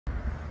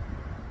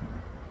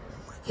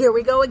Here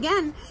we go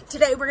again.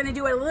 Today we're going to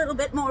do it a little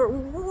bit more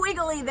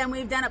wiggly than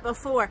we've done it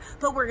before,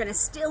 but we're going to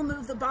still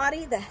move the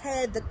body, the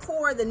head, the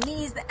core, the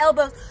knees, the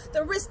elbows,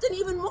 the wrist, and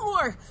even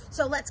more.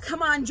 So let's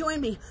come on,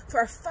 join me for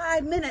a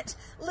 5-minute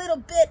little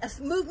bit of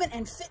movement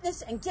and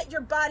fitness and get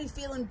your body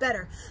feeling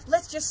better.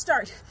 Let's just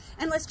start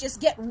and let's just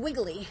get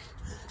wiggly.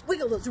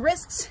 Wiggle those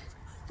wrists,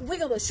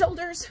 wiggle those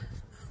shoulders,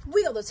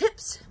 wiggle those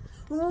hips,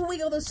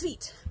 wiggle those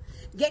feet.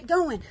 Get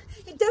going.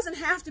 It doesn't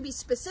have to be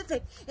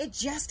specific. It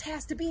just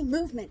has to be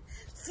movement.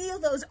 Feel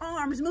those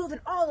arms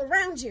moving all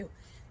around you.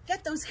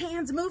 Get those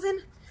hands moving.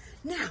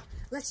 Now,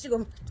 let's do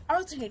them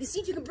alternate. See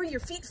if you can bring your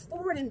feet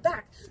forward and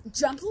back.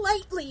 Jump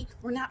lightly.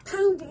 We're not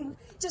pounding.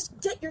 Just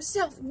get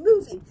yourself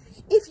moving.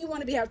 If you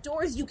want to be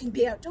outdoors, you can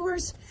be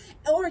outdoors,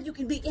 or you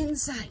can be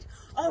inside.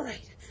 All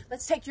right,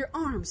 let's take your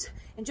arms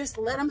and just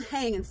let them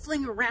hang and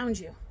fling around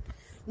you.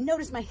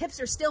 Notice my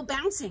hips are still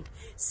bouncing.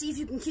 See if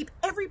you can keep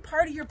every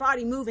part of your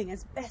body moving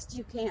as best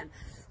you can.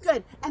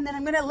 Good. And then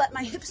I'm going to let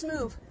my hips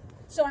move.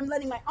 So I'm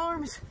letting my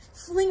arms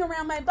fling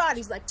around my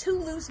bodies like two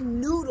loose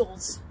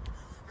noodles.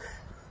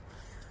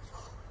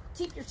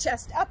 Keep your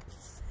chest up.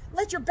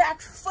 Let your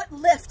back foot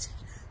lift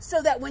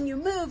so that when you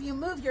move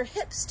your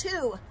hips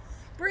too.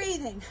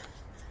 Breathing.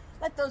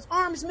 Let those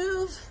arms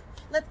move.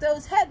 Let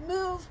those head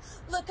move.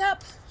 Look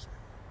up.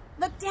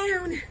 Look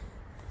down.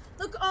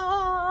 Look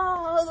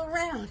all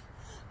around.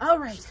 All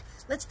right,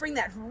 let's bring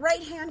that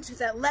right hand to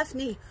that left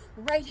knee.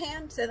 Right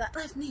hand to that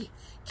left knee.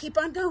 Keep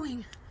on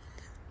going.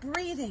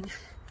 Breathing.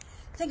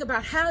 Think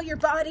about how your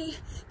body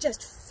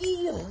just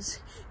feels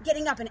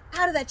getting up and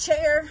out of that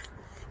chair,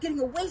 getting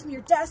away from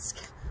your desk.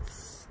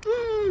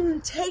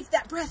 Take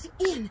that breath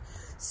in.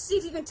 See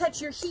if you can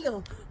touch your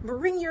heel.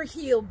 Bring your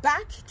heel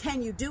back.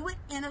 Can you do it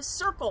in a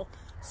circle?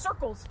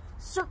 Circles.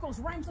 Circles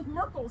rhymes with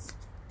Merkles.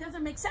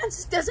 Doesn't make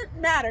sense. Doesn't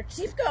matter.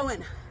 Keep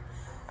going.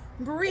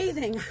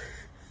 Breathing.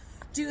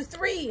 Do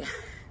 3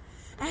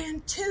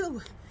 and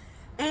 2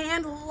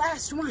 and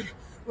last one.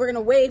 We're gonna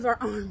wave our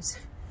arms.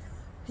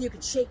 You can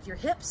shake your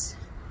hips.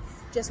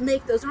 Just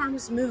make those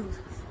arms move.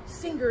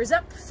 Fingers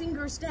up,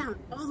 fingers down,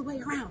 all the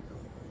way around.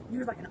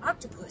 You're like an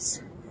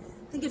octopus.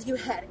 Think if you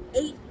had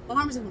 8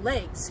 arms and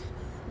legs.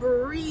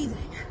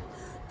 Breathing.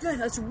 Good,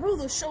 let's roll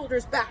those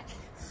shoulders back.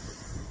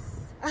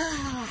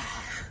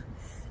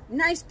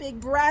 Nice big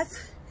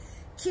breath.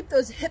 Keep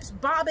those hips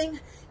bobbing.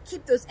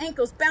 Keep those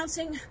ankles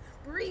bouncing.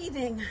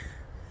 Breathing.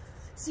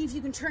 See if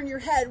you can turn your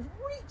head.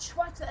 Reach,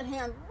 watch that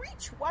hand.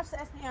 Reach, watch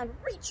that hand.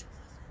 Reach,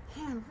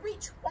 hand,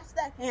 reach, watch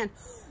that hand.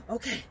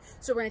 Okay,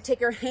 so we're gonna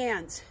take our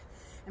hands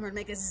and we're gonna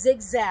make a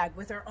zigzag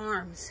with our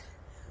arms.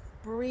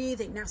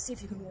 Breathing. Now see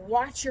if you can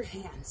watch your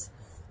hands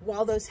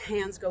while those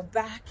hands go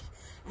back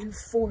and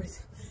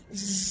forth.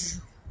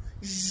 Zoom,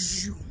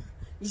 zoom,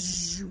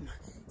 zoom.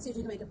 See if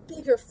you can make a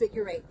bigger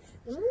figure 8.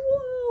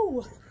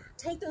 Woo!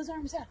 Take those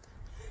arms up.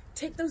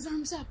 Take those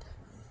arms up.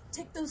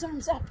 Take those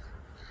arms up.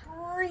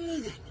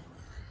 Breathing.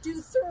 Do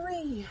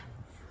 3.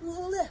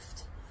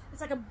 Lift.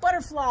 It's like a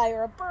butterfly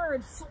or a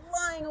bird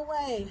flying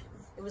away.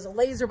 It was a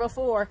laser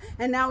before,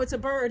 and now it's a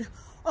bird.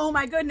 Oh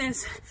my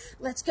goodness.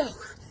 Let's go.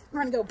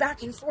 We're going to go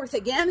back and forth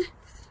again.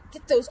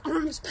 Get those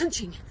arms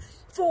punching.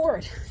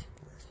 Forward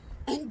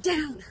and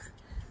down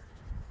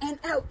and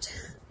out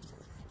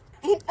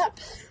and up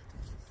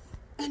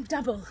and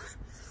double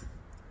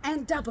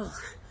and double.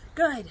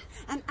 Good.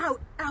 And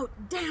out, out,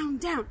 down,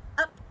 down,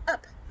 up,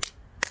 up.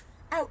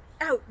 Out,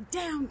 out,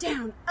 down,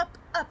 down, up,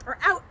 up, or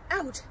out,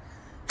 out.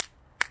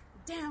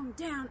 Down,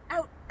 down,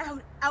 out,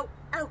 out, out,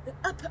 out,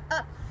 up,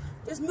 up.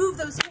 Just move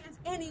those hands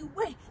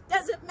anyway.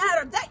 Doesn't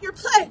matter that you're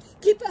playing.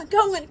 Keep on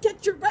going.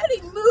 Get your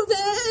body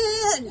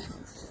moving.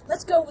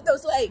 Let's go with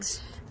those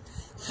legs.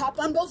 Hop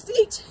on both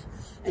feet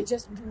and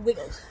just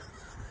wiggle.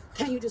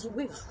 Can you just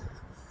wiggle?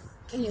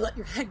 Can you let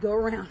your head go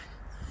around?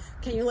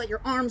 Can you let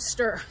your arms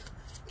stir?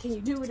 Can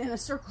you do it in a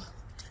circle?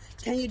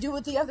 Can you do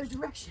it the other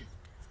direction?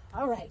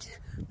 All right,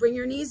 bring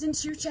your knees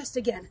into your chest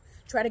again.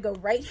 Try to go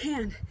right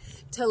hand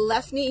to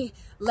left knee,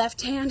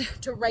 left hand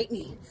to right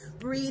knee.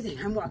 Breathing.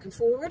 I'm walking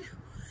forward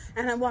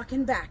and I'm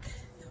walking back.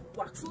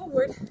 Walk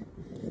forward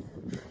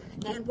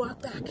and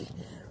walk back.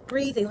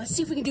 Breathing. Let's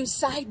see if we can do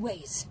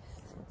sideways.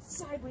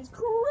 Sideways,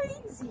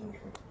 crazy.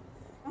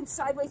 And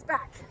sideways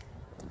back.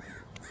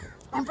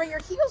 And bring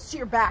your heels to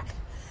your back.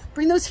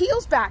 Bring those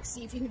heels back.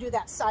 See if you can do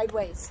that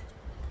sideways.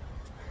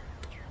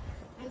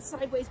 And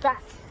sideways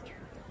back.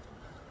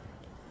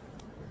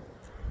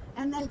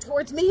 And then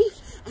towards me,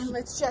 and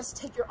let's just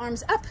take your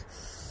arms up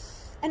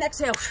and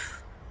exhale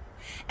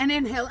and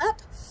inhale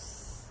up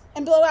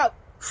and blow out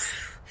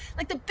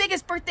like the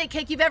biggest birthday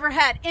cake you've ever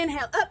had.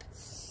 Inhale up,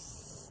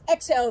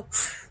 exhale,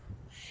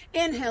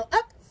 inhale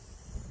up,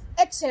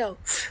 exhale.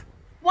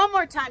 One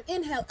more time.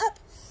 Inhale up,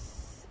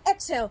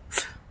 exhale.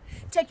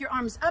 Take your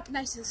arms up,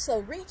 nice and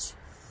slow. Reach.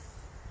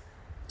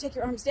 Take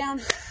your arms down.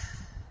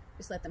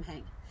 Just let them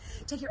hang.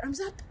 Take your arms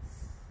up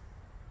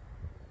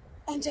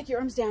and take your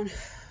arms down.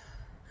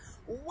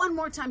 One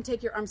more time,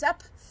 take your arms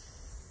up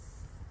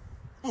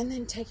and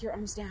then take your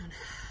arms down.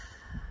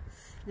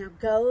 Now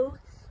go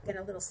get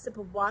a little sip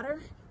of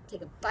water,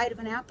 take a bite of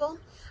an apple,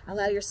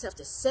 allow yourself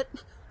to sit,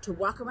 to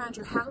walk around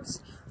your house,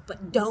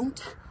 but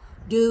don't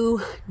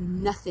do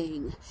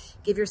nothing.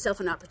 Give yourself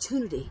an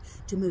opportunity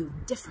to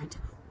move different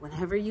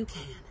whenever you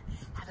can.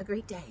 Have a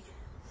great day.